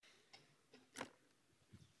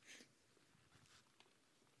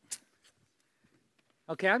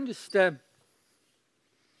Okay, I'm just going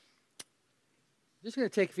to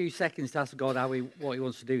take a few seconds to ask God what He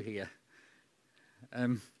wants to do here.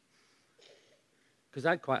 Because I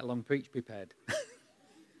had quite a long preach prepared.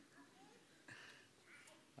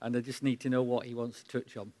 And I just need to know what He wants to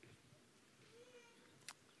touch on.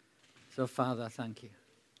 So, Father, I thank you.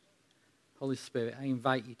 Holy Spirit, I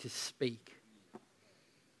invite you to speak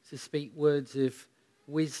words of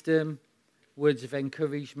wisdom, words of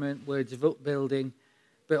encouragement, words of upbuilding,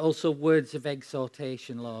 but also words of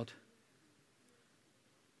exhortation, Lord.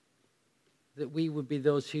 That we would be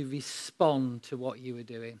those who respond to what you are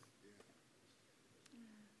doing.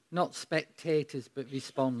 Not spectators, but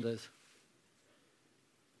responders.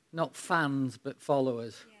 Not fans, but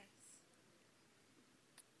followers. Yes.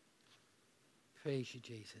 Praise you,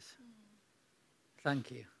 Jesus. Thank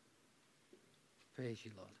you. Praise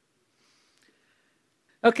you, Lord.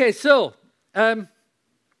 Okay, so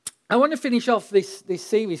I want to finish off this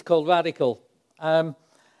series called Radical.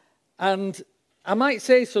 And I might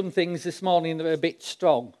say some things this morning that are a bit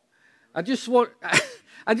strong. I just want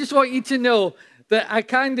you to know that I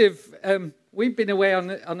kind of, we've been away on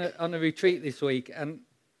a retreat this week, and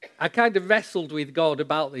I kind of wrestled with God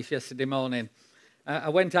about this yesterday morning. I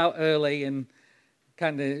went out early and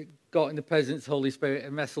kind of got in the presence of the Holy Spirit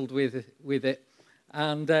and wrestled with it.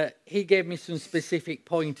 And he gave me some specific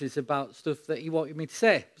pointers about stuff that he wanted me to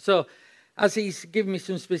say. So as he's given me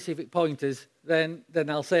some specific pointers, then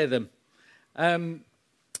I'll say them.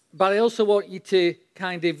 But I also want you to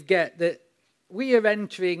kind of get that we are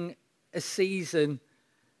entering a season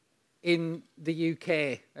in the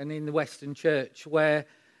UK and in the Western Church where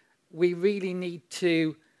we really need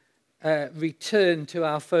to return to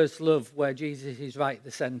our first love, where Jesus is right at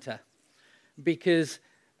the centre. Because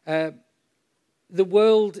the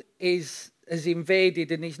world has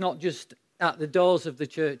invaded, and it's not just at the doors of the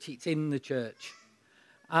church, it's in the church.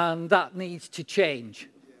 And that needs to change.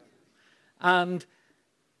 And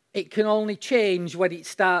it can only change when it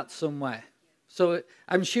starts somewhere. So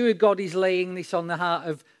I'm sure God is laying this on the heart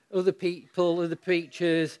of other people, other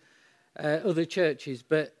preachers, other churches.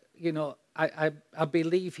 But, you know, I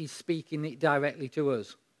believe he's speaking it directly to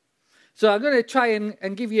us. So I'm going to try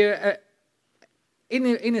and give you,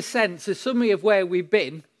 in a sense, a summary of where we've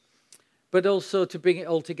been, but also to bring it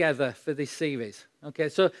all together for this series. Okay,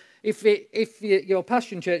 so if you're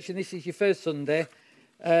Passion Church and this is your first Sunday,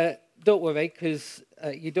 don't worry, because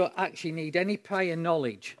you don't actually need any prior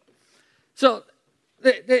knowledge. So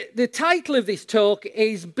the title of this talk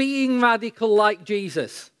is Being Radical Like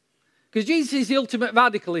Jesus. Because Jesus is the ultimate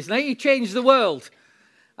radical, isn't he? He changed the world.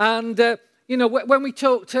 And, you know, when we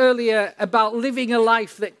talked earlier about living a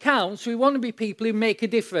life that counts, we want to be people who make a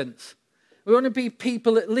difference. We want to be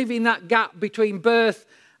people that live in that gap between birth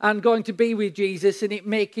and going to be with Jesus, and it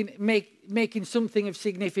making something of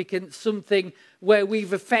significance, something where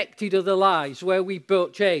we've affected other lives, where we've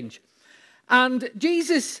brought change. And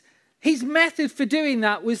Jesus, his method for doing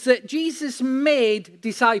that was that Jesus made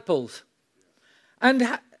disciples.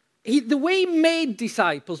 And the way he made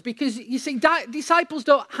disciples, because you see, disciples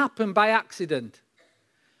don't happen by accident.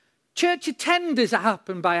 Church attenders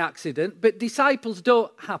happen by accident, but disciples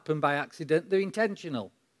don't happen by accident. They're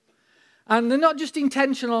intentional. And they're not just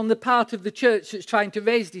intentional on the part of the church that's trying to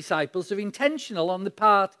raise disciples, they're intentional on the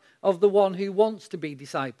part of the one who wants to be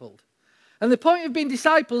discipled. And the point of being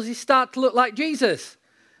disciples is start to look like Jesus,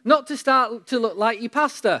 not to start to look like your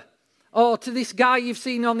pastor, or to this guy you've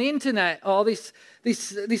seen on the internet, or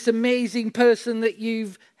this amazing person that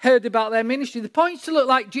you've heard about their ministry. The point is to look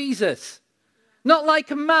like Jesus. Not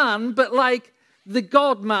like a man, but like the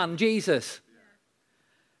God-man, Jesus.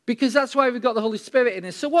 Because that's why we've got the Holy Spirit in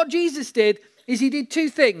us. So what Jesus did is he did two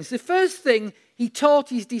things. The first thing he taught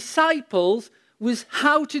his disciples was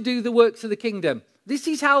how to do the works of the kingdom. This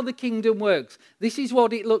is how the kingdom works. This is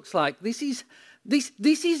what it looks like. This is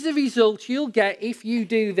the result you'll get if you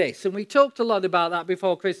do this. And we talked a lot about that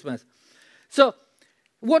before Christmas. So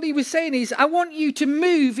what he was saying is, I want you to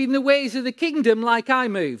move in the ways of the kingdom like I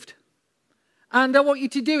moved. And I want you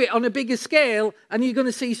to do it on a bigger scale, and you're going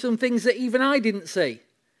to see some things that even I didn't see,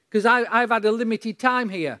 because I've had a limited time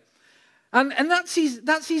here. And that's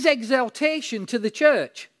his exhortation to the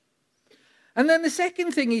church. And then the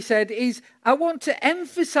second thing he said is, I want to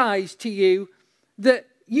emphasize to you that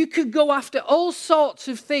you could go after all sorts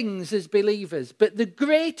of things as believers, but the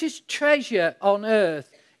greatest treasure on earth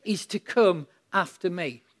is to come after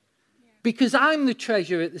me. Because I'm the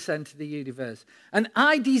treasure at the center of the universe. And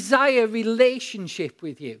I desire relationship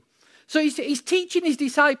with you. So he's teaching his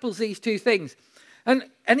disciples these two things. And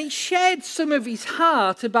he shared some of his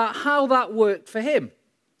heart about how that worked for him.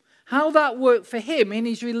 How that worked for him in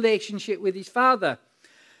his relationship with his Father.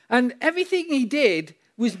 And everything he did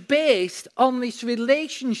was based on this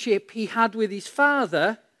relationship he had with his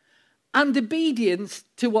Father and obedience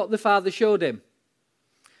to what the Father showed him.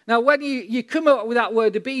 Now, when you come up with that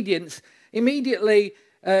word obedience, immediately,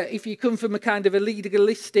 if you come from a kind of a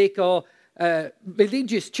legalistic or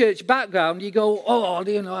religious church background, you go, oh,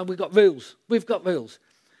 you know, we've got rules. We've got rules.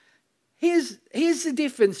 Here's the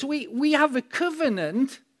difference. We have a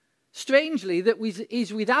covenant, strangely, that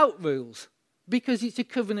is without rules because it's a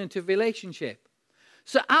covenant of relationship.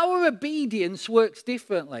 So our obedience works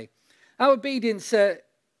differently. Our obedience,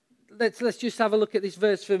 let's just have a look at this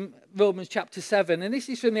verse from Romans chapter 7. And this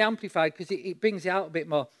is from the Amplified because it brings it out a bit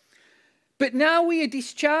more. But now we are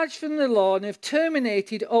discharged from the law and have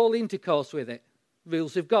terminated all intercourse with it.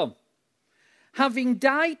 Rules have gone. Having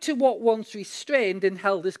died to what once restrained and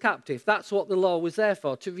held us captive. That's what the law was there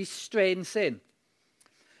for, to restrain sin.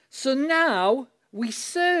 So now we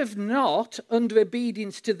serve not under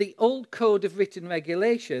obedience to the old code of written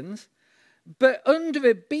regulations, but under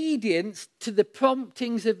obedience to the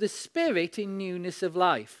promptings of the Spirit in newness of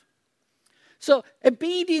life. So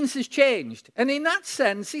obedience has changed. And in that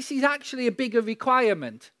sense, this is actually a bigger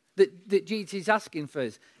requirement that Jesus is asking for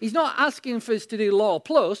us. He's not asking for us to do law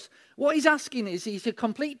plus. What he's asking is a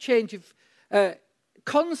complete change of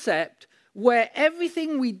concept where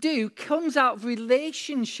everything we do comes out of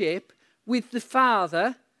relationship with the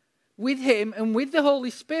Father, with him, and with the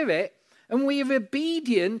Holy Spirit. And we are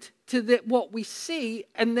obedient to what we see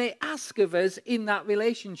and they ask of us in that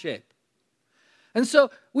relationship. And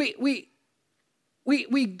so we're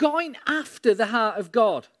going after the heart of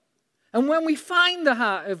God. And when we find the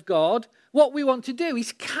heart of God, what we want to do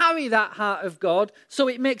is carry that heart of God so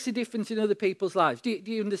it makes a difference in other people's lives. Do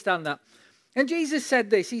you understand that? And Jesus said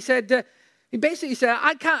this. He basically said,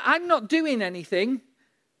 I'm not doing anything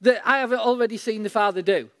that I haven't already seen the Father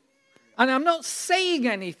do. And I'm not saying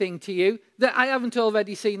anything to you that I haven't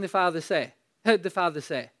already seen the Father say, heard the Father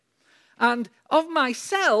say. And of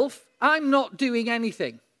myself, I'm not doing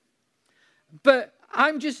anything. But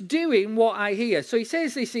I'm just doing what I hear. So he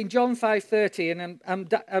says this in John 5:30,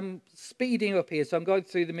 and I'm speeding up here, so I'm going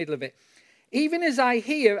through the middle of it. Even as I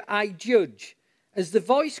hear, I judge. As the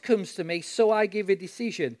voice comes to me, so I give a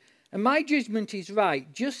decision. And my judgment is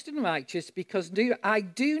right, just and righteous, because I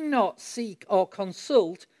do not seek or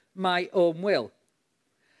consult my own will.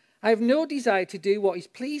 I have no desire to do what is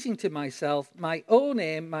pleasing to myself, my own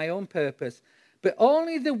aim, my own purpose, but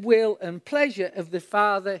only the will and pleasure of the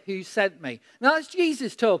Father who sent me. Now that's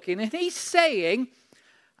Jesus talking, and he's saying,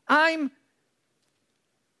 I'm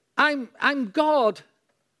God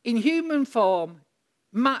in human form,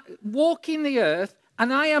 walking the earth,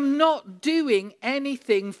 and I am not doing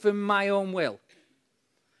anything from my own will.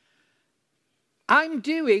 I'm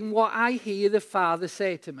doing what I hear the Father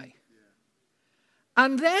say to me.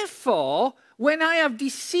 And therefore, when I have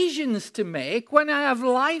decisions to make, when I have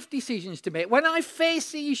life decisions to make, when I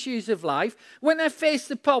face the issues of life, when I face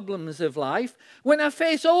the problems of life, when I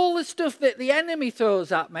face all the stuff that the enemy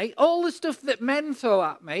throws at me, all the stuff that men throw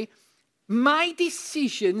at me, my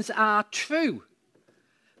decisions are true.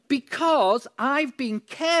 Because I've been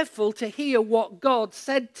careful to hear what God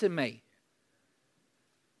said to me.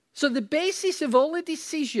 So the basis of all the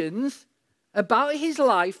decisions about his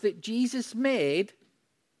life that Jesus made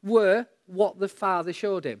were what the Father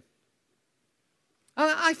showed him.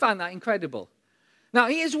 And I find that incredible. Now,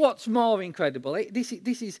 here's what's more incredible.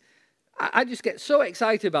 I just get so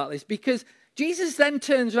excited about this because Jesus then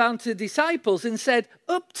turns around to the disciples and said,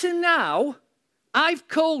 up to now, I've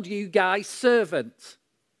called you guys servants.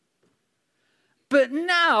 But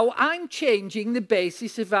now I'm changing the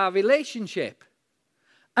basis of our relationship.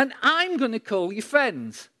 And I'm going to call you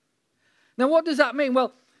friends. Now, what does that mean?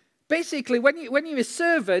 Well, basically, when you're a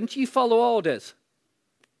servant, you follow orders.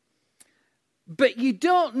 But you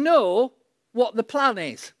don't know what the plan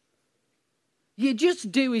is. You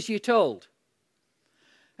just do as you're told.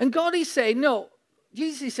 And God is saying, no,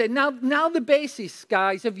 Jesus is saying, now the basis,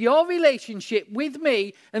 guys, of your relationship with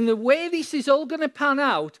me and the way this is all going to pan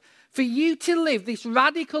out, for you to live this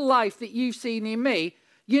radical life that you've seen in me,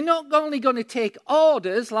 you're not only going to take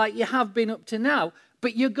orders like you have been up to now,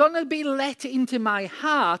 but you're going to be let into my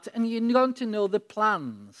heart and you're going to know the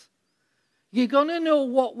plans. You're going to know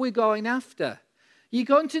what we're going after. You're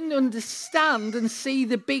going to understand and see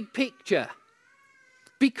the big picture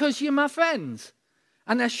because you're my friends.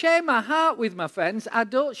 And I share my heart with my friends. I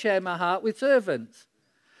don't share my heart with servants.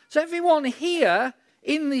 So everyone here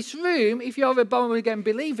in this room, if you're a born-again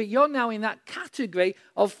believer, you're now in that category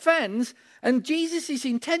of friends. And Jesus'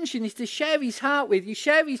 intention is to share his heart with you,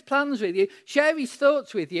 share his plans with you, share his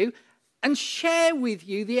thoughts with you. and share with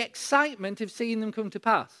you the excitement of seeing them come to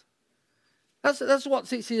pass. That's what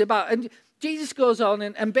this is about. And Jesus goes on,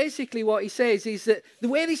 and basically what he says is that the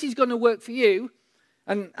way this is going to work for you,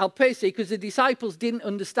 and I'll say because the disciples didn't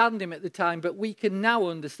understand him at the time, but we can now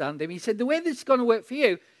understand him. He said, the way this is going to work for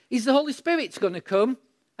you is the Holy Spirit's going to come,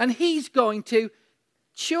 and he's going to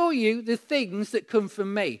show you the things that come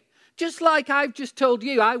from me. Just like I've just told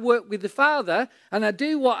you, I work with the Father, and I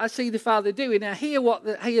do what I see the Father doing. I hear what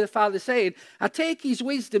I hear the Father saying. I take his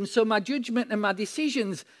wisdom, so my judgment and my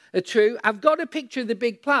decisions are true. I've got a picture of the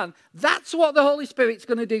big plan. That's what the Holy Spirit's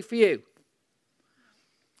going to do for you.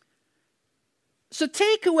 So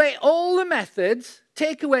take away all the methods,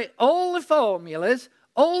 take away all the formulas,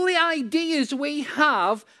 all the ideas we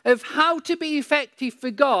have of how to be effective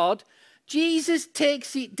for God. Jesus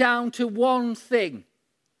takes it down to one thing.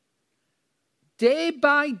 Day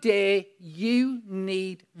by day, you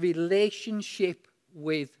need relationship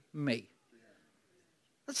with me.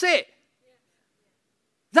 That's it.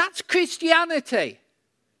 That's Christianity.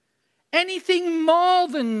 Anything more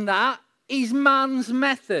than that is man's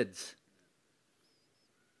methods.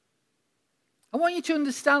 I want you to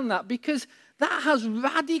understand that, because that has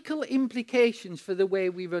radical implications for the way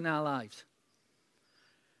we run our lives.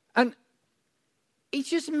 And it's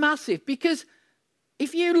just massive, because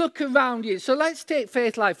if you look around you, so let's take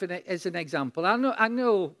Faith Life as an example. I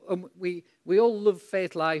know we all love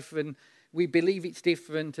Faith Life and we believe it's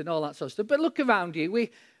different and all that sort of stuff. But look around you.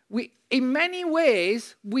 We in many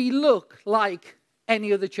ways, we look like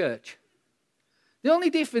any other church. The only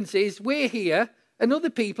difference is we're here and other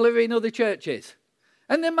people are in other churches.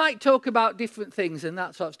 And they might talk about different things and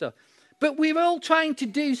that sort of stuff. But we're all trying to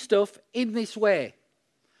do stuff in this way.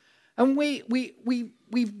 And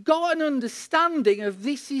we've got an understanding of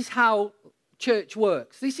this is how church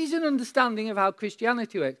works. This is an understanding of how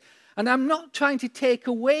Christianity works. And I'm not trying to take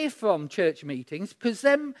away from church meetings, because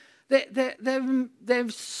they're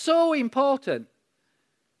so important.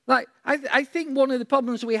 Like I think one of the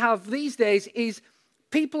problems we have these days is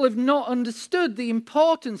people have not understood the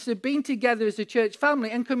importance of being together as a church family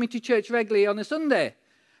and coming to church regularly on a Sunday.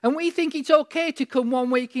 And we think it's okay to come 1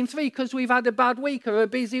 week in 3 because we've had a bad week or a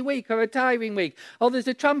busy week or a tiring week. Or there's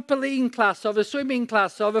a trampoline class or a swimming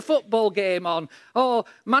class or a football game on. Or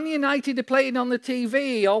Man United are playing on the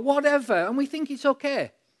TV or whatever. And we think it's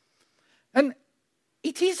okay. And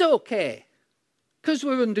it is okay because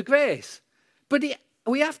we're under grace. But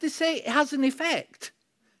we have to say it has an effect.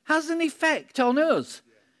 Has an effect on us.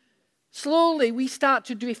 Slowly we start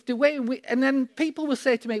to drift away. And then people will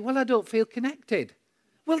say to me, well, I don't feel connected.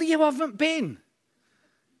 Well, you haven't been.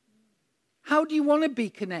 How do you want to be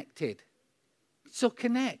connected? So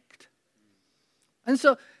connect. And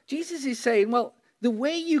so Jesus is saying, well, the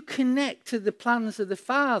way you connect to the plans of the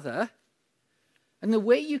Father and the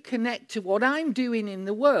way you connect to what I'm doing in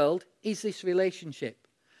the world is this relationship.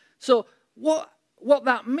 So what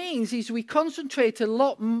that means is we concentrate a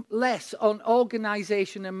lot less on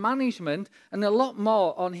organization and management and a lot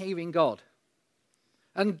more on hearing God.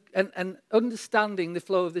 And understanding the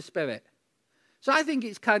flow of the Spirit. So I think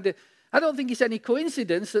I don't think it's any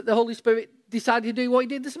coincidence that the Holy Spirit decided to do what he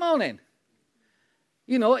did this morning.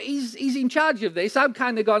 You know, he's in charge of this. I'm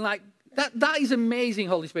kind of going like, that is amazing,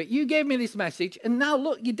 Holy Spirit. You gave me this message, and now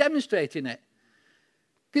look, you're demonstrating it.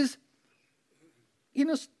 Because, you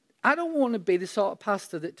know, I don't want to be the sort of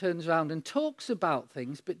pastor that turns around and talks about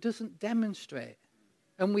things but doesn't demonstrate.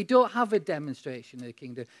 And we don't have a demonstration of the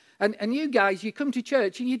kingdom. And you guys, you come to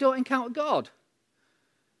church and you don't encounter God.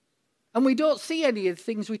 And we don't see any of the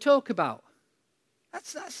things we talk about.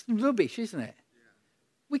 That's rubbish, isn't it? Yeah.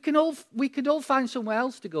 We could all find somewhere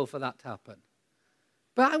else to go for that to happen.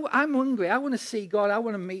 But I'm hungry. I want to see God. I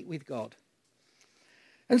want to meet with God.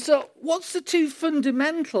 And so what's the two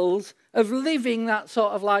fundamentals of living that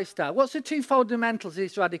sort of lifestyle? What's the two fundamentals of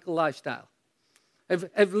this radical lifestyle?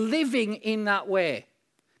 Of living in that way?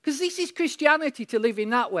 Because this is Christianity, to live in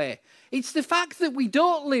that way. It's the fact that we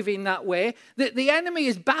don't live in that way, that the enemy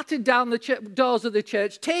has battered down the doors of the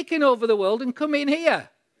church, taken over the world and come in here.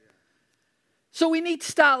 So we need to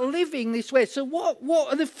start living this way. So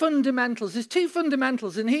what are the fundamentals? There's two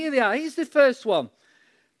fundamentals, and here they are. Here's the first one.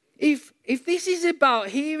 If this is about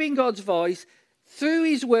hearing God's voice through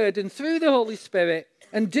his word and through the Holy Spirit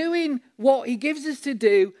and doing what he gives us to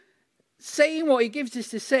do, saying what he gives us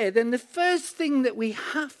to say, then the first thing that we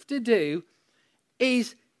have to do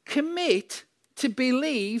is commit to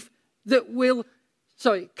believe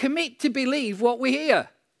what we hear.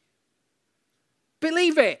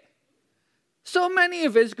 Believe it. So many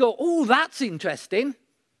of us go, oh, that's interesting.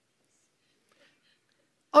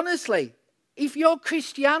 Honestly, if your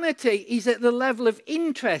Christianity is at the level of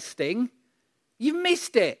interesting, you've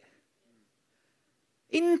missed it.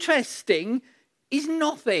 Interesting is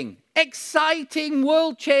nothing. Exciting,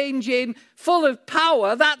 world-changing, full of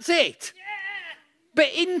power, that's it. Yeah. But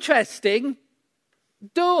interesting,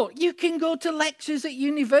 don't. You can go to lectures at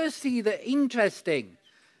university that are interesting,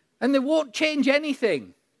 and they won't change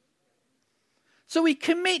anything. So we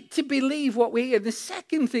commit to believe what we hear. The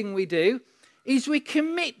second thing we do is we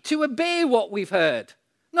commit to obey what we've heard.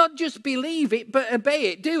 Not just believe it, but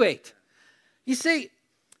obey it, do it. You see,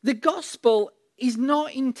 the gospel is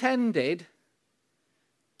not intended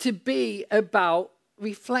to be about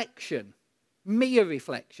reflection, mere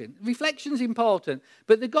reflection. Reflection's important,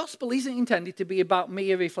 but the gospel isn't intended to be about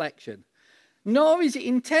mere reflection. Nor is it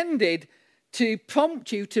intended to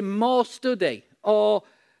prompt you to more study or,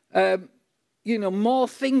 more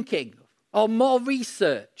thinking or more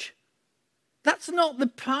research. That's not the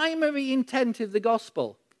primary intent of the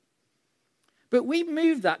gospel. But we've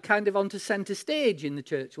moved that kind of onto centre stage in the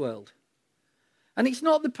church world. And it's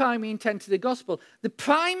not the primary intent of the gospel. The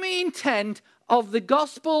primary intent of the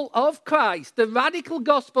gospel of Christ, the radical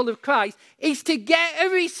gospel of Christ, is to get a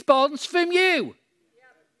response from you.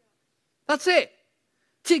 That's it.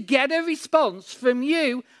 To get a response from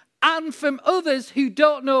you and from others who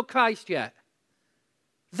don't know Christ yet.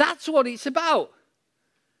 That's what it's about.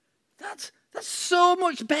 That's so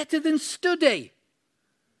much better than study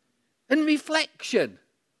and reflection.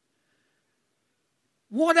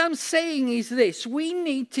 What I'm saying is this: we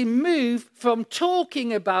need to move from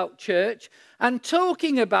talking about church and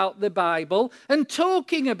talking about the Bible and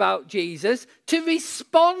talking about Jesus to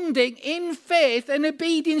responding in faith and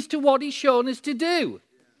obedience to what he's shown us to do.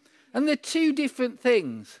 And they're two different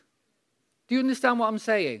things. Do you understand what I'm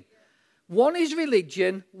saying? One is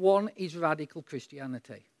religion, one is radical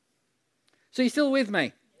Christianity. So you're still with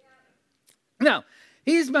me? Now,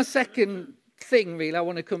 here's my second thing, really, I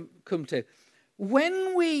want to come to.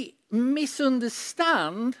 When we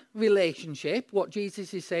misunderstand relationship, what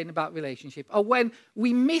Jesus is saying about relationship, or when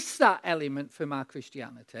we miss that element from our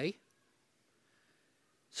Christianity,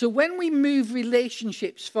 so when we move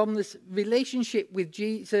relationships from this relationship with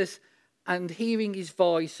Jesus and hearing his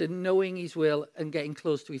voice and knowing his will and getting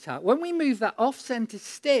close to his heart, when we move that off center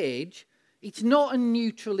stage, it's not a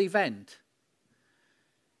neutral event.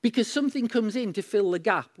 Because something comes in to fill the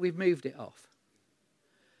gap, we've moved it off.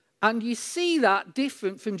 And you see that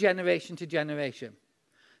different from generation to generation.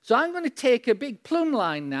 So I'm going to take a big plumb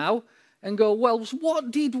line now and go, well,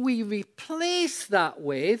 what did we replace that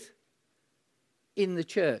with in the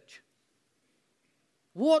church?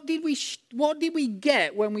 What did we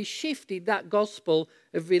get when we shifted that gospel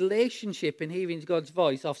of relationship and hearing God's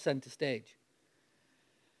voice off center stage?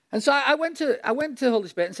 And so I went to Holy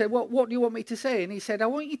Spirit and said, what do you want me to say? And he said, I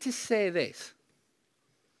want you to say this.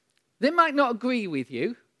 They might not agree with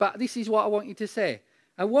you, but this is what I want you to say.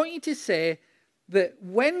 I want you to say that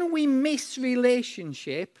when we miss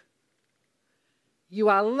relationship, you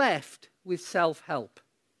are left with self-help.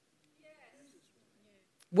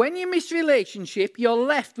 When you miss relationship, you're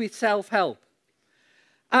left with self-help.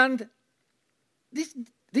 And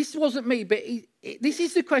this wasn't me, but this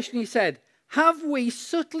is the question he said. Have we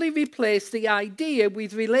subtly replaced the idea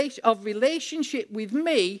of relationship with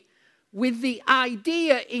me with the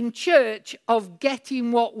idea in church of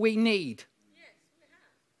getting what we need? Yes, we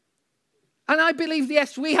have. And I believe,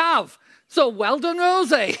 yes, we have. So well done,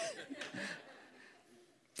 Rosie.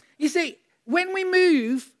 You see, when we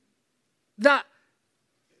move that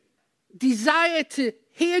desire to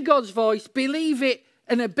hear God's voice, believe it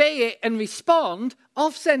and obey it and respond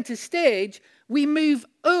off center stage, we move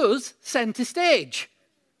us center stage.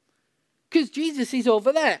 Because Jesus is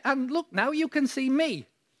over there. And look, now you can see me.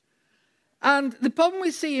 And the problem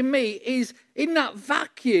with seeing me is in that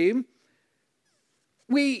vacuum,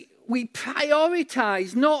 we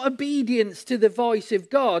prioritize not obedience to the voice of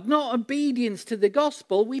God, not obedience to the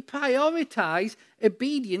gospel. We prioritize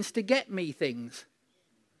obedience to get me things.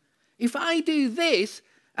 If I do this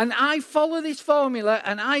and I follow this formula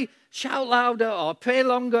and I shout louder or pray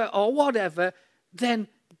longer or whatever, then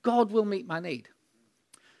God will meet my need.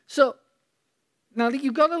 So now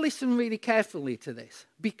you've got to listen really carefully to this,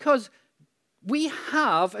 because we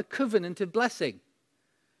have a covenant of blessing.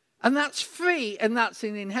 And that's free and that's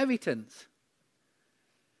an inheritance.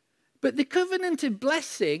 But the covenant of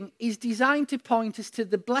blessing is designed to point us to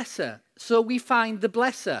the blesser. So we find the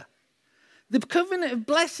blesser. The covenant of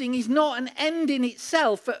blessing is not an end in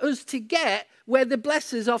itself for us to get where the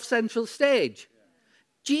blesser's off central stage.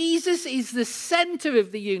 Jesus is the center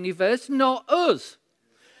of the universe, not us.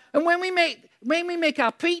 And when we make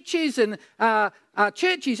our preachers and our Our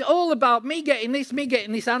church is all about me getting this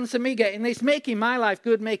answer, me getting this, making my life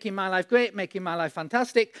good, making my life great, making my life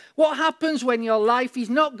fantastic. What happens when your life is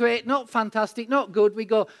not great, not fantastic, not good? We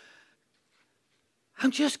go, I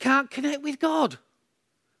just can't connect with God.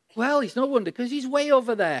 Well, it's no wonder, because he's way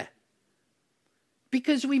over there.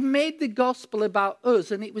 Because we made the gospel about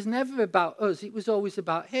us, and it was never about us, it was always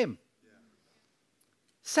about him. Yeah.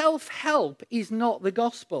 Self-help is not the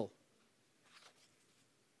gospel.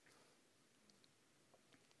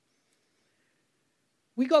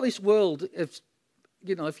 We got this world of,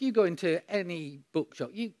 if you go into any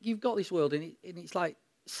bookshop, you've got this world, and it's like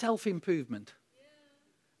self-improvement.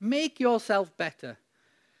 Yeah. Make yourself better.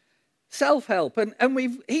 Self-help. And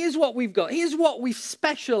here's what we've got. Here's what we've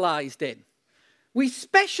specialized in. We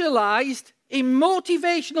specialized in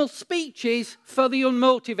motivational speeches for the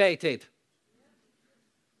unmotivated.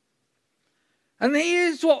 And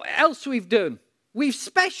here's what else we've done. We've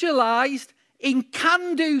specialized in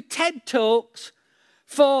can-do TED Talks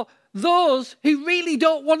for those who really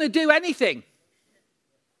don't want to do anything.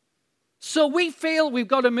 So we feel we've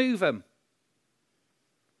got to move them.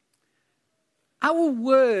 Our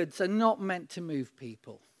words are not meant to move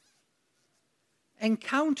people.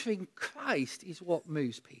 Encountering Christ is what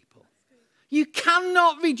moves people. You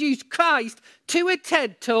cannot reduce Christ to a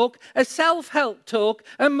TED talk, a self-help talk,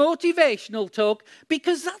 a motivational talk,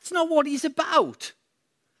 because that's not what he's about.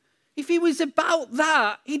 If he was about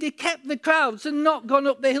that, he'd have kept the crowds and not gone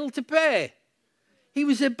up the hill to pray. He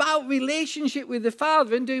was about relationship with the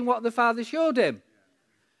Father and doing what the Father showed him.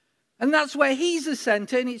 And that's where he's the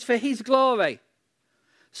center, and it's for his glory.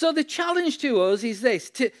 So the challenge to us is this,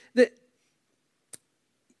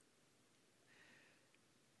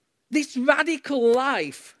 this radical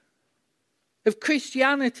life of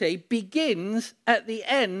Christianity begins at the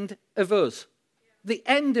end of us, the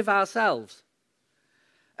end of ourselves.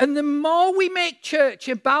 And the more we make church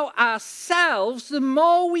about ourselves, the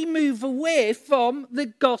more we move away from the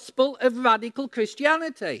gospel of radical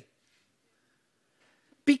Christianity.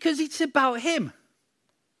 Because it's about him.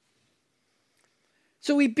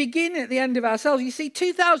 So we begin at the end of ourselves. You see,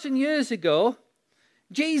 2,000 years ago,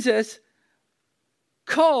 Jesus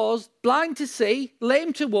caused blind to see,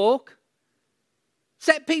 lame to walk,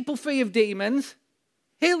 set people free of demons,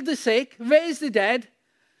 healed the sick, raised the dead.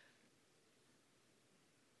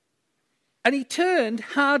 And he turned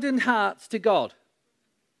hardened hearts to God.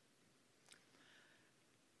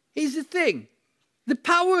 Here's the thing. The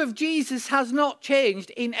power of Jesus has not changed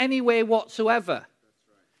in any way whatsoever.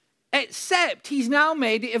 Except he's now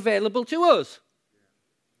made it available to us.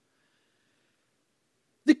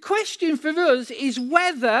 The question for us is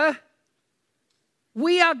whether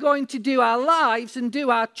we are going to do our lives and do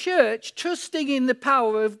our church trusting in the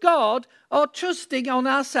power of God or trusting on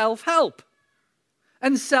our self-help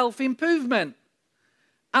and self-improvement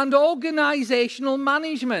and organizational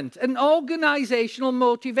management and organizational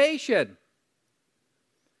motivation.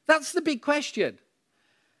 That's the big question.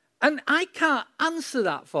 And I can't answer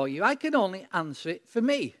that for you. I can only answer it for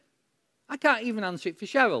me. I can't even answer it for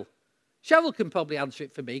Cheryl. Cheryl can probably answer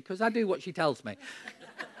it for me because I do what she tells me.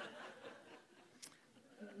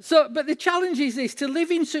 But the challenge is this, to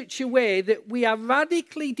live in such a way that we are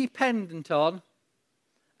radically dependent on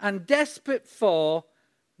and desperate for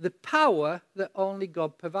the power that only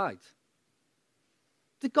God provides.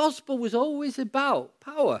 The gospel was always about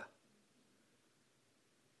power.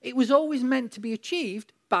 It was always meant to be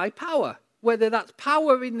achieved by power, whether that's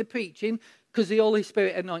power in the preaching, because the Holy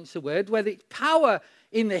Spirit anoints the word, whether it's power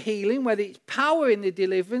in the healing, whether it's power in the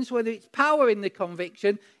deliverance, whether it's power in the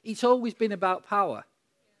conviction, it's always been about power.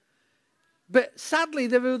 But sadly,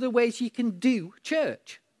 there are other ways you can do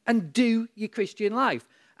church and do your Christian life.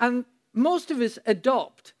 And most of us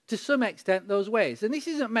adopt, to some extent, those ways. And this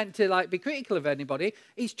isn't meant to be critical of anybody.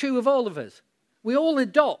 It's true of all of us. We all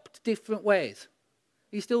adopt different ways.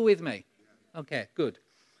 Are you still with me? Okay, good.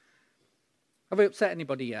 Have I upset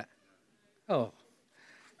anybody yet? Oh.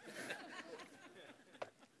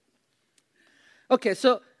 Okay,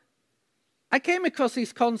 so I came across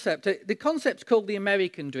this concept. The concept's called the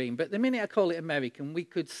American dream, but the minute I call it American, we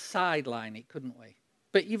could sideline it, couldn't we?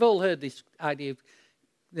 But you've all heard this idea of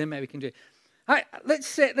the American dream.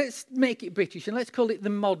 Let's make it British, and let's call it the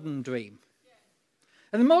modern dream.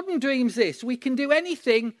 And the modern dream's this: we can do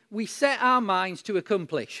anything we set our minds to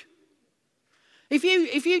accomplish. If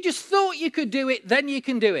you just thought you could do it, then you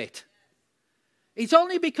can do it. It's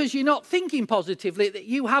only because you're not thinking positively that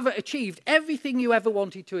you haven't achieved everything you ever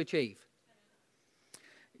wanted to achieve.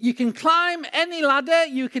 You can climb any ladder,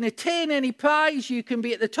 you can attain any prize, you can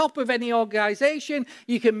be at the top of any organization,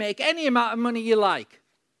 you can make any amount of money you like.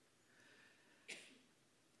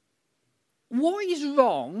 what is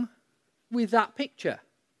wrong with that picture?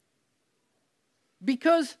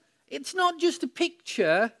 Because it's not just a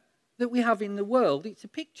picture that we have in the world, it's a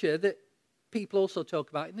picture that people also talk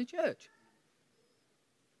about in the church.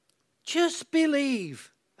 Just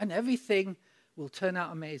believe and everything will turn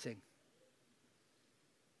out amazing.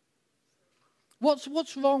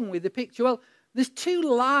 What's wrong with the picture? Well, there's two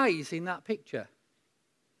lies in that picture.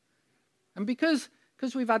 And because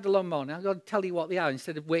we've had a long morning, I've got to tell you what they are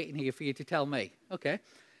instead of waiting here for you to tell me. Okay?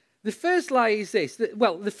 The first lie is this.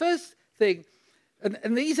 The first thing,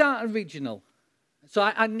 and these aren't original. So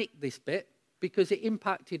I nicked this bit because it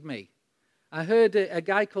impacted me. I heard a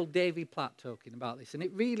guy called David Platt talking about this, and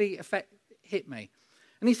it really hit me.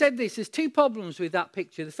 And he said this, there's two problems with that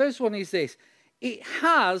picture. The first one is this. It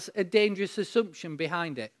has a dangerous assumption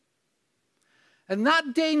behind it. And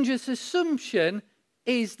that dangerous assumption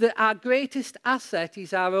is that our greatest asset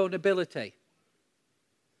is our own ability.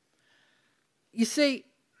 You see,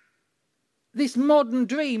 this modern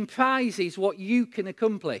dream prizes what you can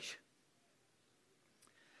accomplish.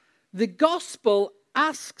 The gospel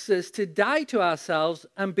asks us to die to ourselves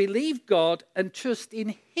and believe God and trust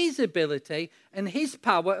in his ability and his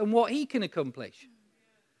power and what he can accomplish.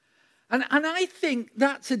 And I think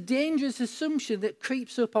that's a dangerous assumption that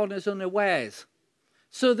creeps up on us unawares,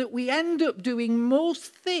 so that we end up doing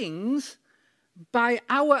most things by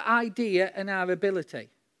our idea and our ability.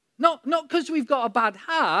 Not because we've got a bad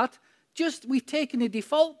heart, just we've taken a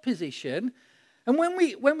default position. And when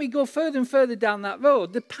we go further and further down that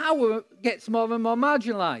road, the power gets more and more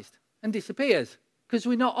marginalized and disappears because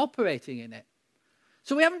we're not operating in it.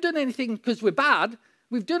 So we haven't done anything because we're bad.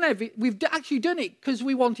 We've actually done it because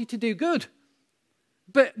we wanted to do good.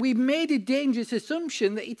 But we've made a dangerous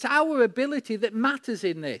assumption that it's our ability that matters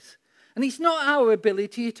in this. And it's not our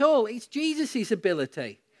ability at all. It's Jesus'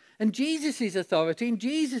 ability and Jesus' authority and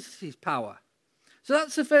Jesus' power. So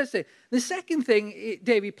that's the first thing. The second thing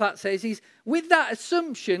David Platt says is, with that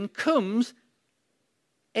assumption comes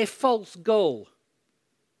a false goal.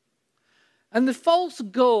 And the false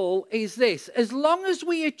goal is this: as long as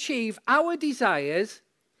we achieve our desires,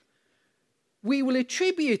 we will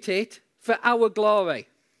attribute it for our glory.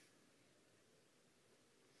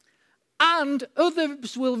 And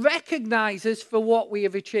others will recognize us for what we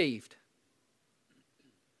have achieved.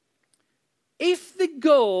 If the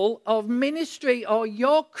goal of ministry or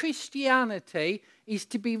your Christianity is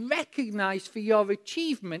to be recognized for your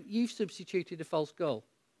achievement, you've substituted a false goal.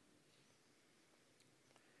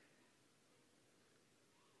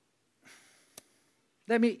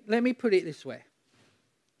 Let me put it this way.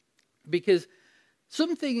 Because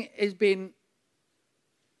something has been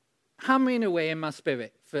hammering away in my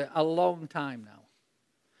spirit for a long time now.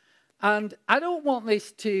 And I don't want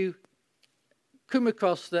this to come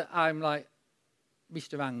across that I'm like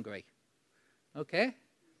Mr. Angry. Okay?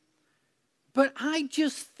 But I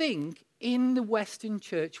just think in the Western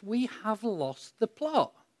church we have lost the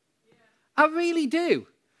plot. Yeah. I really do.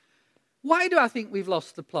 Why do I think we've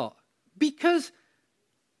lost the plot? Because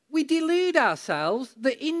we delude ourselves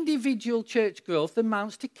that individual church growth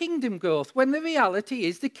amounts to kingdom growth, when the reality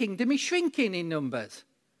is the kingdom is shrinking in numbers.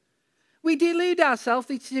 We delude ourselves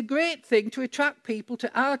that it's a great thing to attract people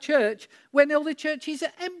to our church when all the churches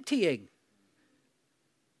are emptying.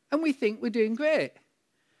 And we think we're doing great.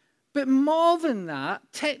 But more than that,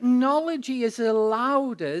 technology has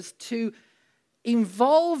allowed us to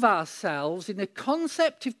involve ourselves in a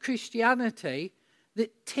concept of Christianity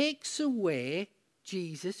that takes away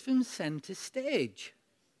Jesus from center stage.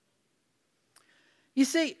 You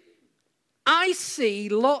see, I see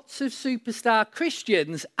lots of superstar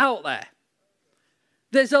Christians out there.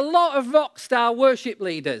 There's a lot of rock star worship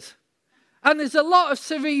leaders. And there's a lot of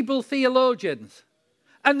cerebral theologians.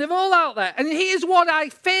 And they're all out there. And here's what I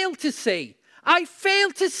fail to see. I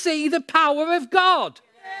fail to see the power of God.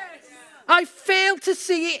 Yes. I fail to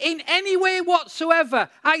see it in any way whatsoever.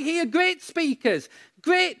 I hear great speakers,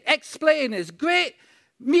 great explainers, great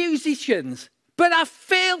musicians, but I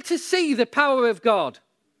fail to see the power of God.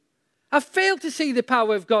 I fail to see the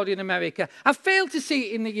power of God in America. I fail to see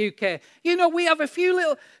it in the UK. You know, we have a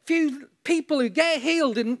few people who get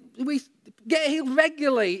healed, and we get healed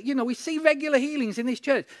regularly. You know, we see regular healings in this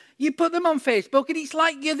church. You put them on Facebook, and it's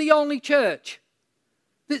like you're the only church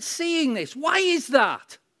that's seeing this. Why is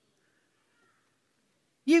that?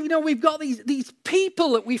 You know, we've got these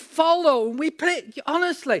people that we follow, and we pay,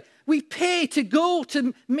 honestly, we pay to go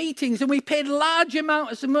to meetings, and we pay large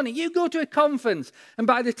amounts of money. You go to a conference, and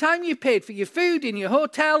by the time you paid for your food and your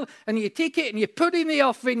hotel and your ticket and you put in the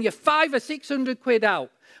offering, you're 500 or 600 quid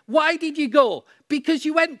out. Why did you go? Because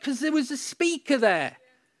you went because there was a speaker there.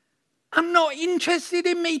 I'm not interested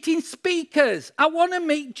in meeting speakers. I want to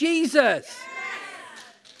meet Jesus.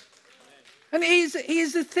 And here's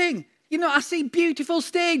the thing. You know, I see beautiful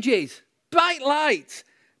stages, bright lights,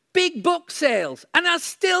 big book sales, and I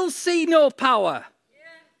still see no power.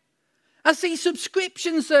 I see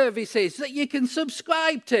subscription services that you can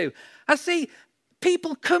subscribe to. I see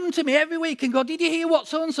people come to me every week and go, did you hear what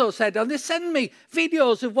so-and-so said? And they send me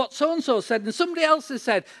videos of what so-and-so said and somebody else has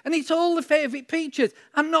said. And it's all the favourite preachers.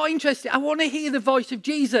 I'm not interested. I want to hear the voice of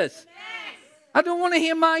Jesus. I don't want to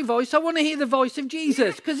hear my voice. I want to hear the voice of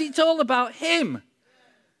Jesus because it's all about him.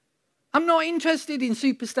 I'm not interested in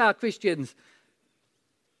superstar Christians.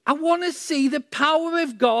 I want to see the power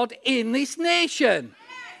of God in this nation.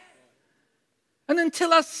 And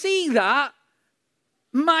until I see that,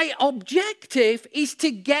 my objective is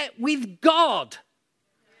to get with God.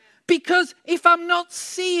 Because if I'm not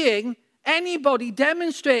seeing anybody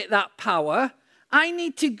demonstrate that power, I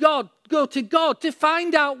need to go to God to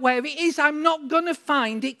find out where it is. I'm not going to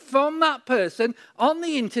find it from that person on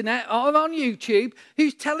the internet or on YouTube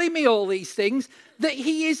who's telling me all these things that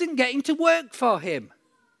he isn't getting to work for him.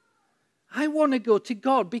 I want to go to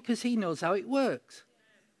God because he knows how it works.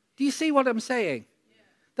 Do you see what I'm saying?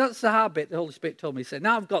 That's the hard bit the Holy Spirit told me. He said,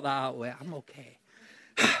 now I've got that out of the way, I'm okay.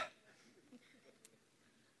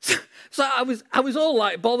 So I was all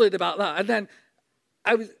like bothered about that. And then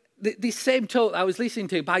this same talk I was listening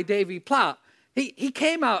to by David Platt, he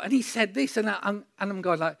came out and he said this, and I'm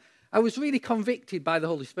going like, I was really convicted by the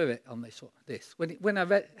Holy Spirit on this when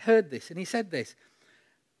I heard this, and he said this: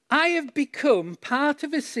 I have become part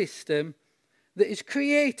of a system that has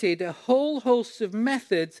created a whole host of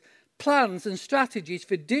methods, plans and strategies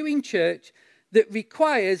for doing church that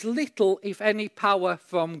requires little, if any, power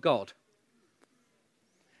from God.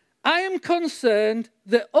 I am concerned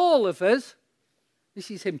that all of us, this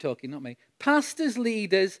is him talking, not me, pastors,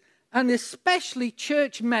 leaders, and especially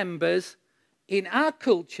church members in our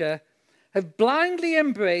culture have blindly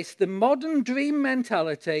embraced the modern dream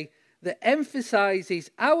mentality that emphasizes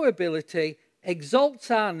our ability, exalts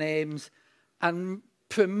our names, and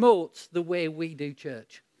promotes the way we do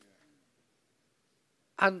church.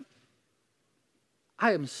 And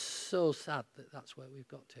I am so sad that that's where we've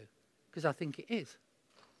got to, because I think it is.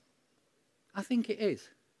 I think it is.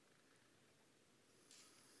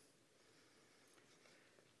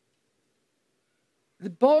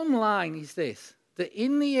 The bottom line is this, that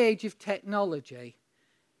in the age of technology,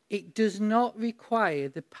 it does not require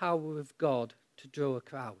the power of God to draw a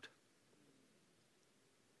crowd.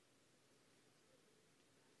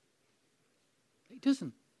 It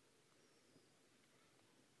doesn't.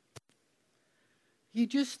 You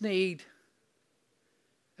just need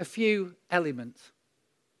a few elements.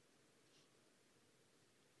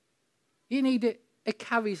 You need a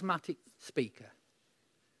charismatic speaker.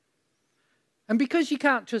 And because you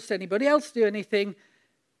can't trust anybody else to do anything,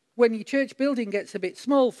 when your church building gets a bit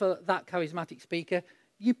small for that charismatic speaker,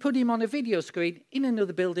 you put him on a video screen in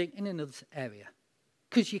another building, in another area.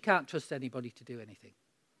 Because you can't trust anybody to do anything.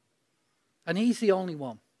 And he's the only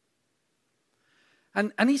one.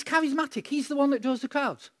 And he's charismatic. He's the one that draws the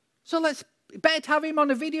crowds. So better to have him on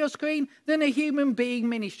a video screen than a human being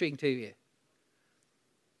ministering to you.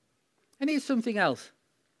 And here's something else.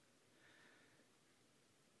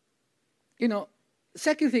 You know,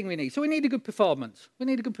 second thing we need. So we need a good performance. We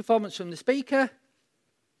need a good performance from the speaker.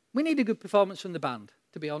 We need a good performance from the band,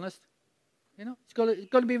 to be honest. You know, it's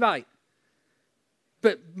got to be right.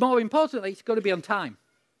 But more importantly, it's got to be on time.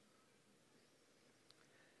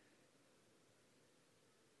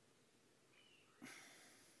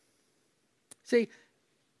 See,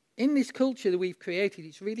 in this culture that we've created,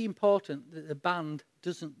 it's really important that the band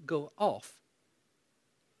doesn't go off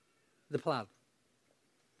the plan.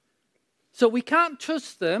 So we can't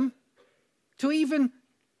trust them to even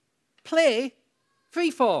play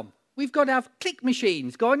freeform. We've got to have click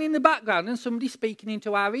machines going in the background and somebody speaking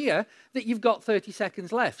into our ear that you've got 30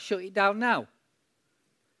 seconds left. Shut it down now.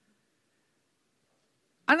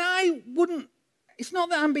 And it's not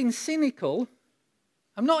that I'm being cynical.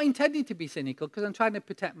 I'm not intending to be cynical because I'm trying to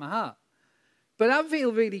protect my heart. But I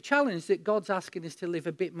feel really challenged that God's asking us to live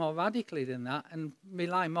a bit more radically than that and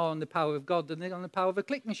rely more on the power of God than on the power of a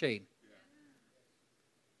click machine.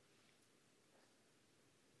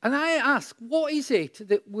 And I ask, what is it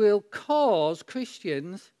that will cause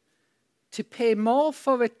Christians to pay more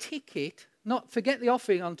for a ticket, not forget the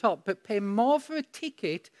offering on top, but pay more for a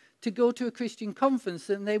ticket to go to a Christian conference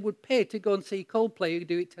than they would pay to go and see Coldplay who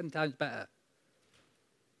do it 10 times better?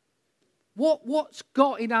 What's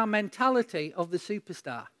got in our mentality of the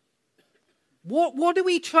superstar? What are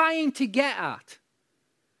we trying to get at?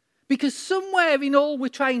 Because somewhere in all we're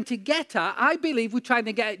trying to get at, I believe we're trying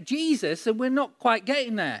to get at Jesus, and we're not quite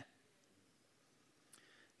getting there.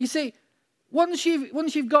 You see, once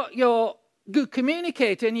you've got your good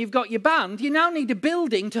communicator and you've got your band, you now need a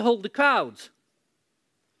building to hold the crowds.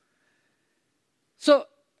 So,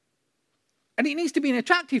 and it needs to be an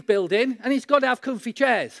attractive building, and it's got to have comfy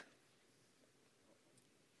chairs.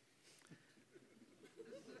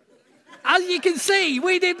 As you can see,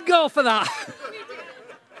 we didn't go for that.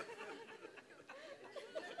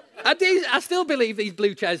 I still believe these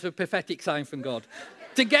blue chairs were a prophetic sign from God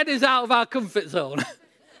to get us out of our comfort zone.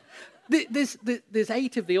 There's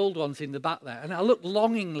 8 of the old ones in the back there, and I look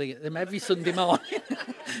longingly at them every Sunday morning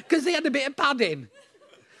because they had a bit of padding.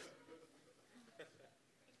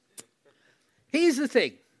 Here's the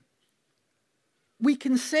thing. We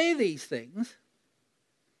can say these things,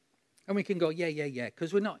 and we can go, yeah,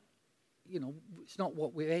 because we're not, it's not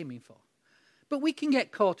what we're aiming for. But we can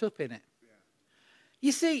get caught up in it.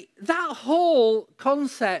 You see, that whole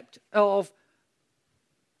concept of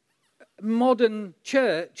modern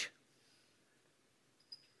church,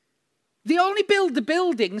 they only build the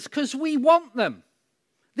buildings because we want them.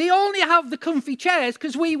 They only have the comfy chairs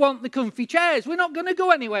because we want the comfy chairs. We're not going to go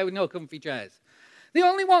anywhere with no comfy chairs. They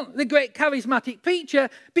only want the great charismatic preacher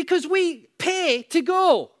because we pay to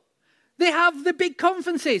go. They have the big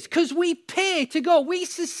conferences because we pay to go. We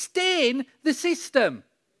sustain the system.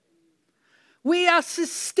 We are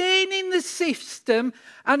sustaining the system,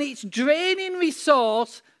 and it's draining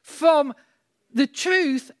resource from the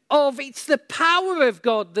truth of it's the power of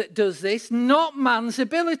God that does this, not man's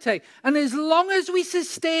ability. And as long as we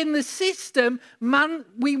sustain the system,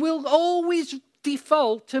 we will always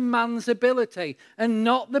default to man's ability and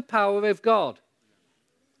not the power of God.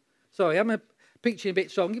 Sorry, I'm preaching a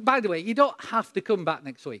bit strong. By the way, you don't have to come back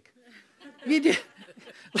next week. You do.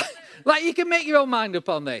 Like, you can make your own mind up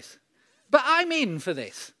on this. But I'm in for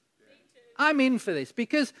this. I'm in for this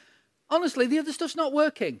because, honestly, the other stuff's not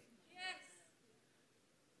working.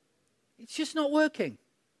 It's just not working.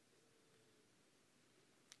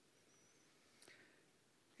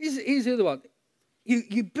 Here's the other one.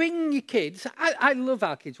 You bring your kids. I love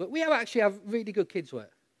our kids' work. We actually have really good kids'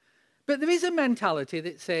 work. But there is a mentality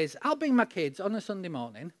that says, I'll bring my kids on a Sunday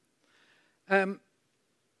morning. They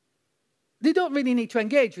don't really need to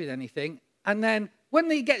engage with anything. And then when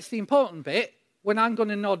it gets to the important bit, when I'm going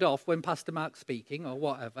to nod off when Pastor Mark's speaking or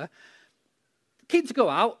whatever, kids go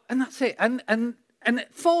out and that's it. And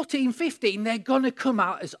at 14, 15, they're going to come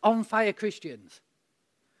out as on-fire Christians.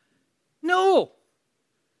 No.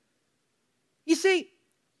 You see,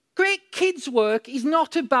 great kids' work is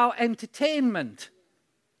not about entertainment.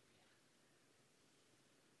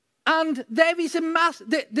 And there is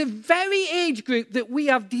the very age group that we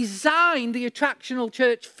have designed the attractional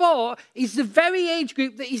church for is the very age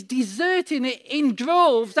group that is deserting it in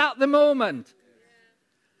droves at the moment.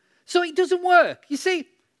 So it doesn't work. You see,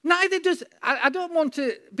 neither does, I don't want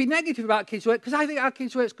to be negative about kids' work because I think our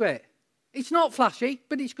kids' work's great. It's not flashy,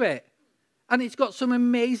 but it's great. And it's got some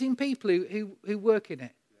amazing people who work in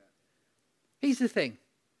it. Here's the thing.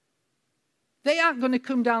 They aren't going to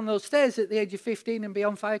come down those stairs at the age of 15 and be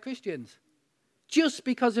on fire Christians just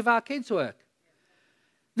because of our kids' work.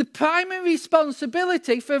 The primary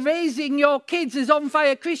responsibility for raising your kids as on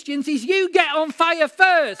fire Christians is you get on fire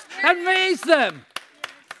first and raise them.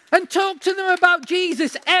 And talk to them about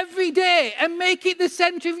Jesus every day and make it the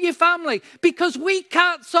center of your family because we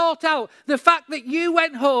can't sort out the fact that you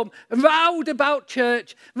went home, rowed about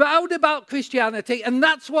church, rowed about Christianity, and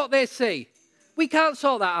that's what they see. We can't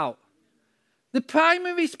sort that out. The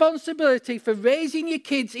primary responsibility for raising your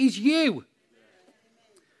kids is you.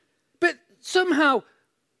 But somehow,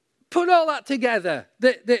 put all that together,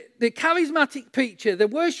 the charismatic preacher, the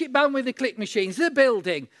worship band with the click machines, the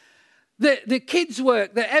building, the kids'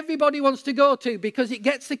 work that everybody wants to go to because it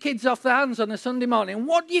gets the kids off their hands on a Sunday morning.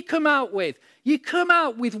 What do you come out with? You come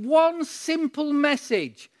out with one simple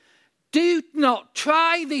message. Do not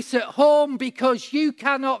try this at home because you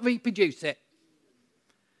cannot reproduce it.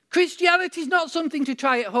 Christianity is not something to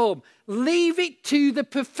try at home. Leave it to the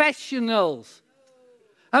professionals.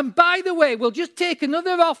 And by the way, we'll just take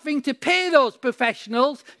another offering to pay those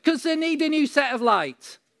professionals because they need a new set of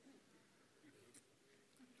lights.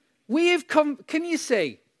 We have come, can you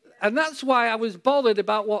see? And that's why I was bothered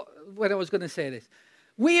about when I was going to say this.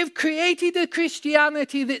 We have created a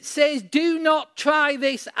Christianity that says, do not try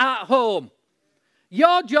this at home.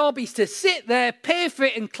 Your job is to sit there, pay for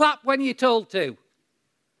it, and clap when you're told to.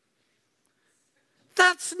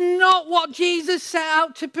 That's not what Jesus set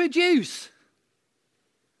out to produce.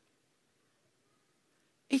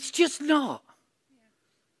 It's just not.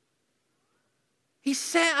 He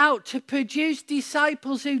set out to produce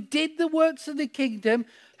disciples who did the works of the kingdom,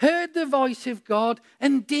 heard the voice of God,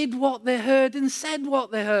 and did what they heard and said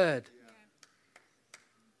what they heard.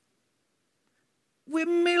 We're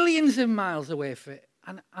millions of miles away from it,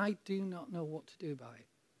 and I do not know what to do about it.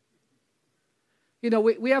 You know,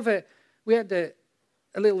 we had a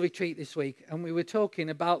little retreat this week, and we were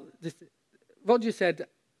talking about this. Roger said,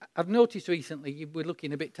 I've noticed recently you were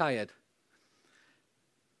looking a bit tired.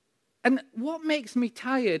 And what makes me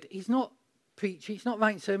tired is not preaching, it's not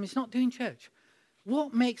writing sermons, it's not doing church.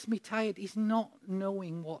 What makes me tired is not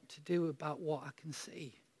knowing what to do about what I can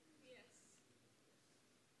see. Yes.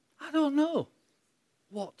 I don't know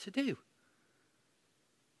what to do.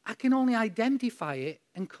 I can only identify it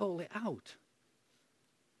and call it out.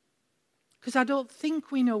 Because I don't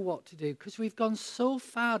think we know what to do, because we've gone so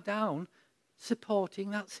far down supporting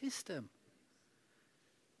that system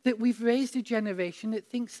that we've raised a generation that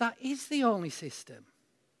thinks that is the only system.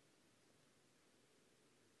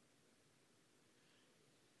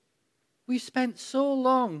 We've spent so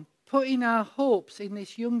long putting our hopes in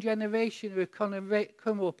this young generation who are going to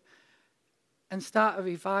come up and start a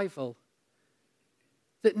revival,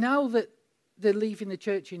 that now that they're leaving the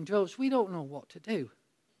church in droves, we don't know what to do.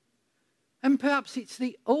 And perhaps it's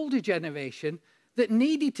the older generation that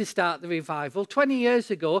needed to start the revival 20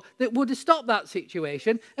 years ago that would have stopped that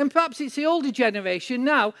situation. And perhaps it's the older generation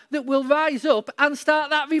now that will rise up and start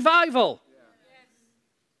that revival. Yeah. Yes.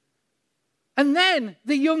 And then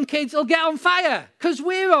the young kids will get on fire because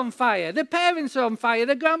we're on fire. The parents are on fire.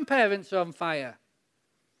 The grandparents are on fire.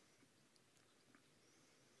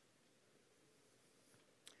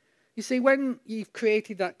 You see, when you've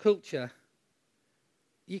created that culture,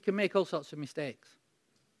 you can make all sorts of mistakes.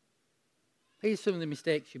 Here's some of the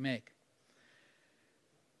mistakes you make.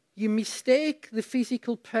 You mistake the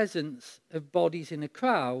physical presence of bodies in a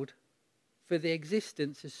crowd for the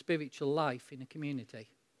existence of spiritual life in a community.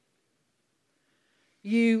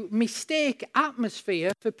 You mistake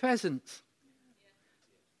atmosphere for presence.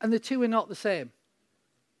 And the two are not the same.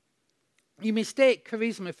 You mistake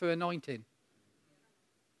charisma for anointing.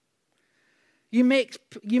 You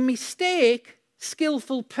mistake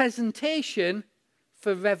skillful presentation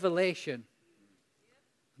for revelation.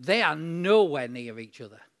 They are nowhere near each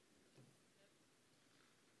other.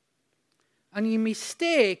 And you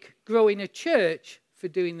mistake growing a church for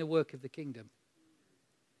doing the work of the kingdom.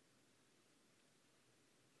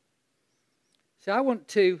 So I want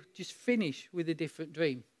to just finish with a different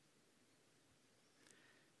dream.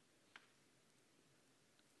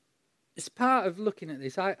 As part of looking at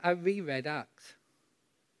this, I reread Acts.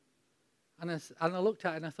 And I looked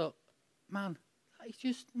at it and I thought, man, that is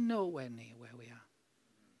just nowhere near where we are.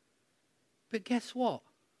 But guess what?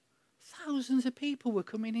 Thousands of people were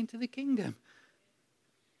coming into the kingdom.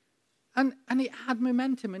 And it had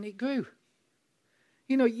momentum and it grew.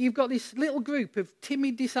 You know, you've got this little group of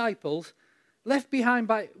timid disciples left behind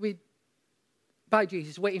by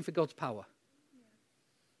Jesus, waiting for God's power.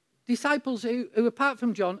 Disciples who, apart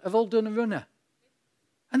from John, have all done a runner.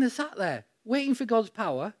 And they're sat there, waiting for God's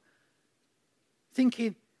power,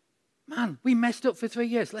 thinking, man, we messed up for 3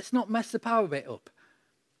 years. Let's not mess the power bit up.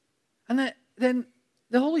 And then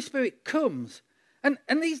the Holy Spirit comes. And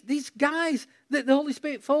these guys that the Holy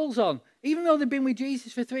Spirit falls on, even though they've been with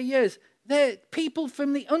Jesus for 3 years, they're people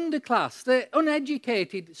from the underclass. They're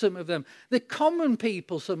uneducated, some of them. They're common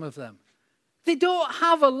people, some of them. They don't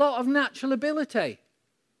have a lot of natural ability.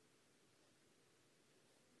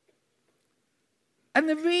 And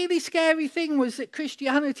the really scary thing was that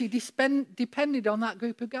Christianity depended on that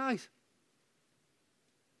group of guys.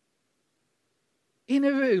 In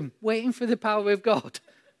a room, waiting for the power of God.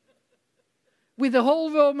 With the whole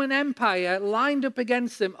Roman Empire lined up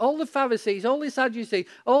against them, all the Pharisees, all the Sadducees,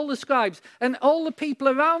 all the scribes, and all the people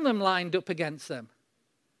around them lined up against them.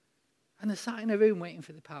 And they're sat in a room waiting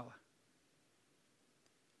for the power.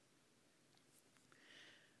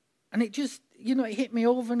 And it just, it hit me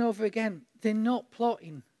over and over again. They're not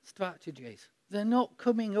plotting strategies. They're not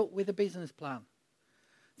coming up with a business plan.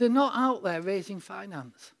 They're not out there raising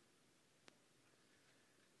finance.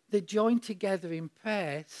 They join together in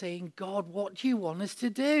prayer saying, God, what do you want us to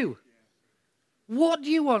do? What do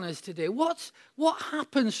you want us to do? What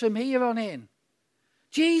happens from here on in?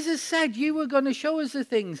 Jesus said you were going to show us the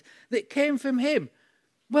things that came from him.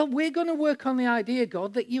 Well, we're going to work on the idea,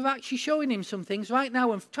 God, that you're actually showing him some things right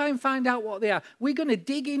now and try and find out what they are. We're going to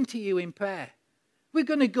dig into you in prayer. We're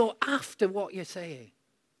going to go after what you're saying.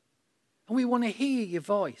 And we want to hear your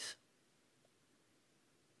voice.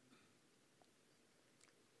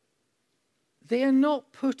 They are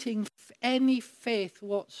not putting any faith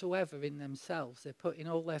whatsoever in themselves. They're putting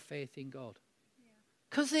all their faith in God. Yeah.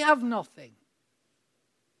 because they have nothing.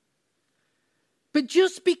 But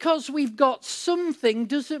just because we've got something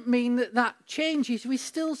doesn't mean that that changes. We're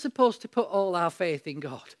still supposed to put all our faith in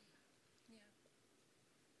God. Yeah.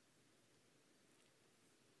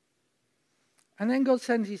 And then God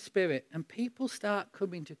sends his Spirit and people start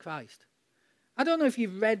coming to Christ. I don't know if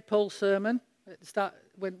you've read Paul's sermon at the start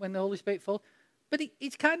when the Holy Spirit falls, but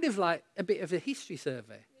it's kind of like a bit of a history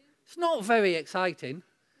survey. Yeah. It's not very exciting.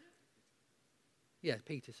 Yeah,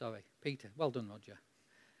 Peter, sorry. Peter, well done, Roger.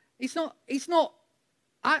 It's not.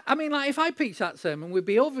 I mean, like, if I preach that sermon, we'd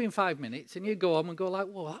be over in 5 minutes, and you'd go home and go like,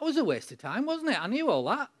 well, that was a waste of time, wasn't it? I knew all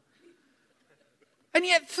that. And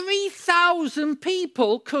yet 3,000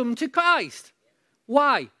 people come to Christ.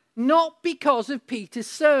 Why? Not because of Peter's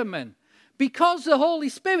sermon. Because the Holy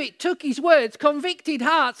Spirit took his words, convicted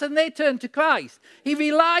hearts, and they turned to Christ. He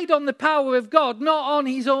relied on the power of God, not on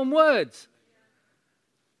his own words.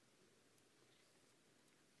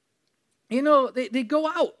 You know, they go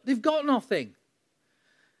out, they've got nothing.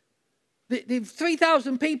 The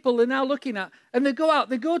 3,000 people are now looking at, and they go out,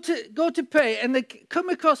 they go to pray, and they come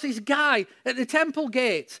across this guy at the temple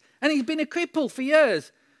gates, and he's been a cripple for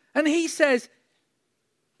years. And he says,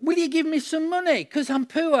 will you give me some money? Because I'm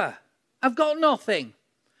poor. I've got nothing.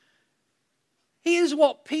 Here's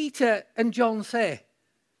what Peter and John say.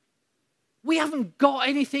 We haven't got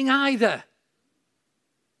anything either.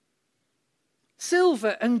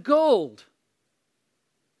 Silver and gold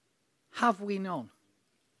have we none.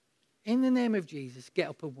 In the name of Jesus, get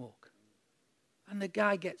up and walk. And the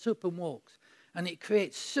guy gets up and walks. And it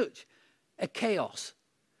creates such a chaos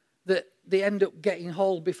that they end up getting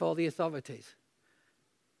hauled before the authorities.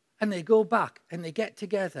 And they go back and they get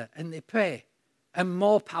together and they pray. And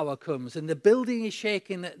more power comes. And the building is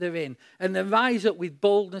shaking that they're in. And they rise up with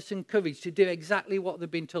boldness and courage to do exactly what they've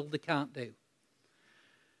been told they can't do.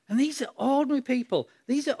 And these are ordinary people.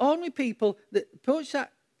 These are ordinary people that approached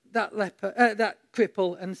that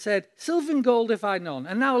cripple and said, silver and gold have I none.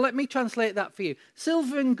 And now let me translate that for you.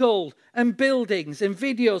 Silver and gold and buildings and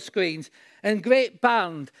video screens and great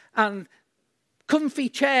band and comfy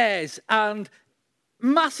chairs and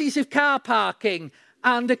masses of car parking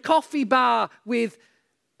and a coffee bar with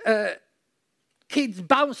kids'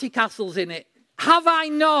 bouncy castles in it. Have I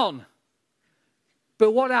none?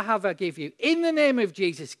 But what I have I give you. In the name of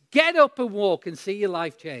Jesus, get up and walk and see your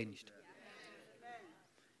life changed.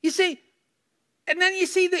 You see, and then you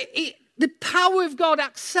see the power of God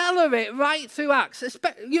accelerate right through Acts.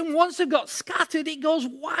 Once they've got scattered, it goes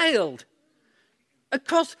wild.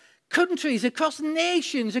 Across countries, across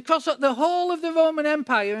nations, across the whole of the Roman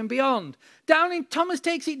Empire and beyond. Thomas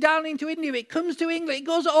takes it down into India. It comes to England. It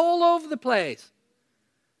goes all over the place.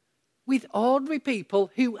 With ordinary people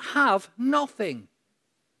who have nothing.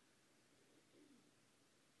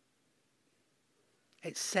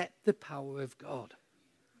 Except the power of God.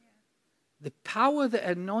 The power that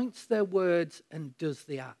anoints their words and does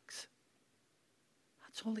the acts.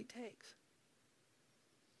 That's all it takes.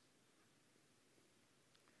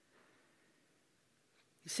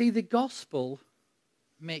 You see, the gospel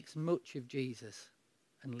makes much of Jesus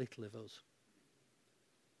and little of us.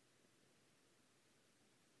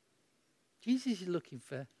 Jesus is looking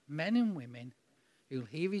for men and women who'll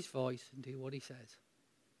hear his voice and do what he says.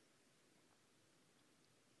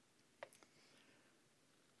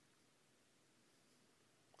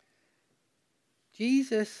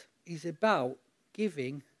 Jesus is about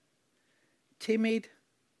giving timid,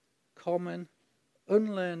 common,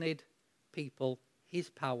 unlearned people his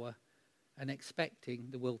power and expecting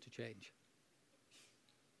the world to change.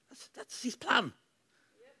 That's his plan.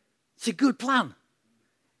 It's a good plan.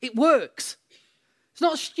 It works. It's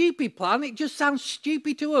not a stupid plan. It just sounds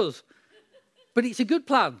stupid to us. But it's a good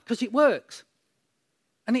plan because it works.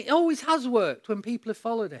 And it always has worked when people have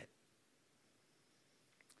followed it.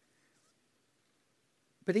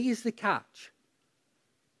 But here's the catch.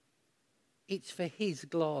 It's for his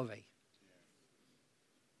glory.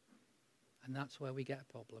 And that's where we get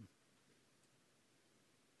a problem.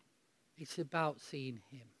 It's about seeing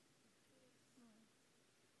him.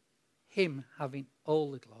 Him having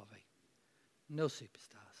all the glory. No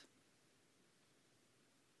superstars.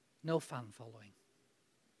 No fan following.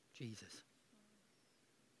 Jesus.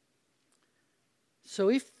 So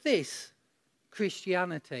if this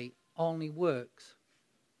Christianity only works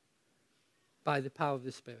by the power of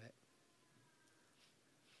the Spirit,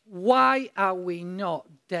 why are we not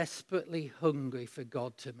desperately hungry for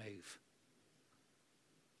God to move?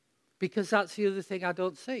 Because that's the other thing I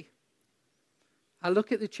don't see. I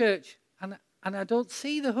look at the church and I don't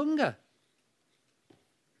see the hunger.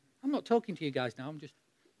 I'm not talking to you guys now.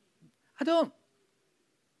 I don't.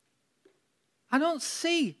 I don't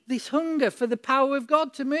see this hunger for the power of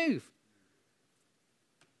God to move.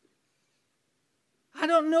 I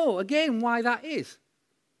don't know, again, why that is.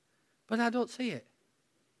 But I don't see it.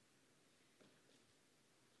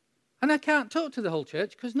 And I can't talk to the whole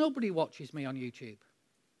church because nobody watches me on YouTube.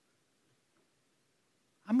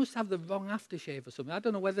 I must have the wrong aftershave or something. I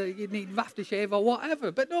don't know whether you need aftershave or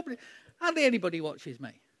whatever, but hardly anybody watches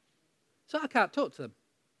me. So I can't talk to them.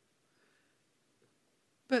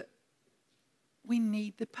 But we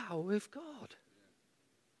need the power of God.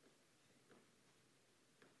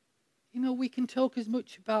 You know, we can talk as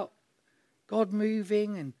much about God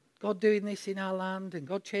moving and God doing this in our land and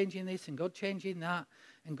God changing this and God changing that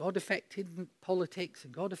and God affecting politics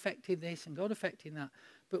and God affecting this and God affecting that.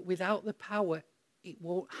 But without the power, it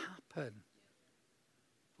won't happen.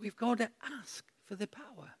 We've got to ask for the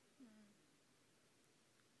power.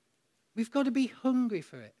 We've got to be hungry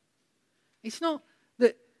for it. It's not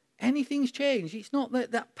that anything's changed. It's not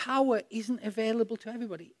that that power isn't available to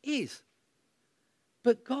everybody. It is.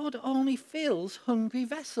 But God only fills hungry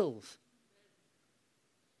vessels.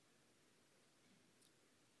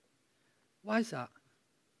 Why is that?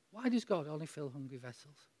 Why does God only fill hungry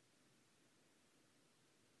vessels?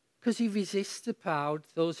 Because he resists the proud,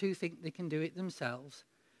 those who think they can do it themselves.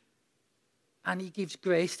 And he gives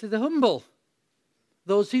grace to the humble.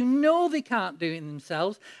 Those who know they can't do it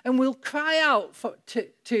themselves and will cry out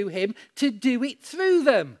to him to do it through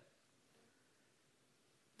them.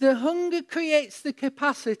 The hunger creates the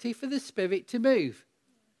capacity for the Spirit to move.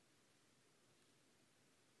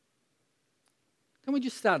 Can we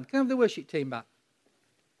just stand? Can I have the worship team back?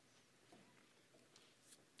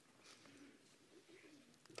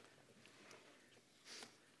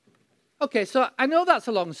 Okay, so I know that's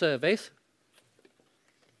a long service.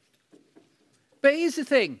 But here's the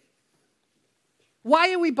thing.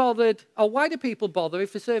 Why are we bothered, or why do people bother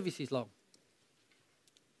if the service is long?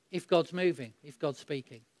 If God's moving, if God's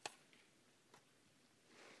speaking.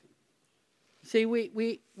 See,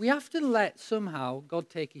 we have to let somehow God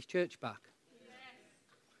take his church back.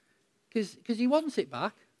 Because he wants it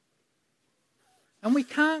back. And we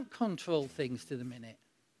can't control things to the minute.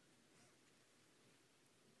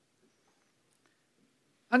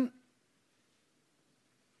 And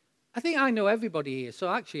I think I know everybody here, so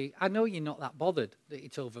actually I know you're not that bothered that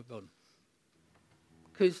it's overrun.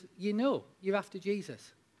 Because you know you're after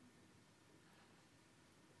Jesus.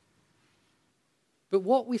 But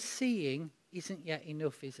what we're seeing isn't yet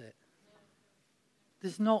enough, is it?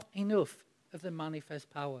 There's not enough of the manifest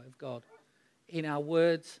power of God in our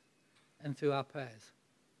words and through our prayers.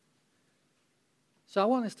 So I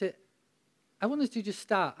want us to just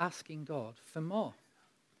start asking God for more.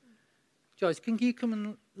 Joyce, can you come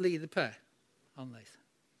and lead the prayer on this?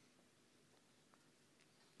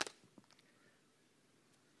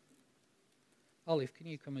 Olive, can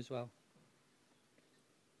you come as well?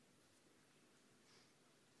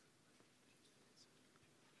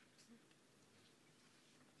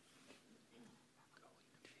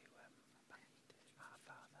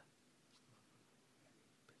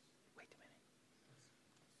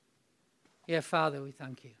 Yeah, Father, we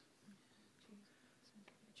thank you.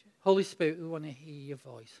 Holy Spirit, we want to hear your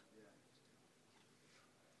voice.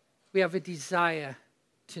 We have a desire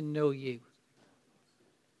to know you.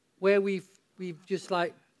 Where we've just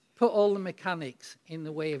like put all the mechanics in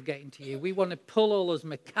the way of getting to you. We want to pull all those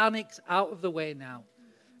mechanics out of the way now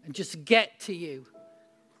and just get to you.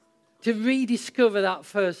 To rediscover that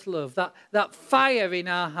first love, that fire in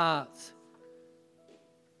our hearts.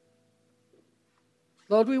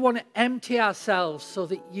 Lord, we want to empty ourselves so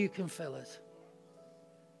that you can fill us.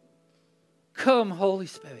 Come, Holy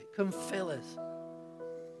Spirit, come fill us.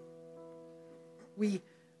 We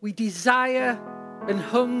desire and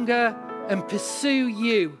hunger and pursue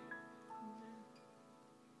you.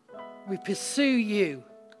 We pursue you.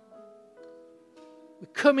 We're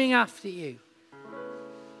coming after you.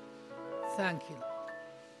 Thank you,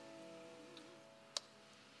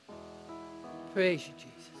 Lord. Praise you,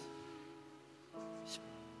 Jesus.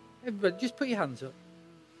 Everybody, just put your hands up.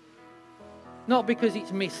 Not because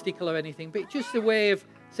it's mystical or anything, but just a way of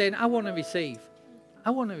saying, I want to receive.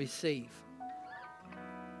 I want to receive.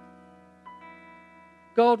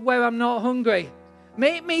 God, where I'm not hungry,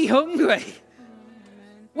 make me hungry.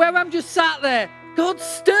 Where I'm just sat there, God,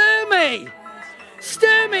 stir me.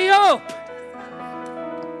 Stir me up.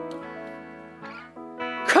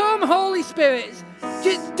 Come, Holy Spirit.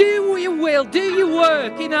 Just do what you will. Do your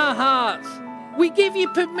work in our hearts. We give you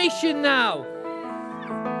permission now.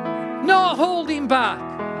 Not holding back.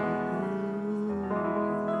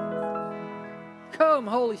 Come,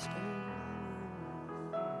 Holy Spirit.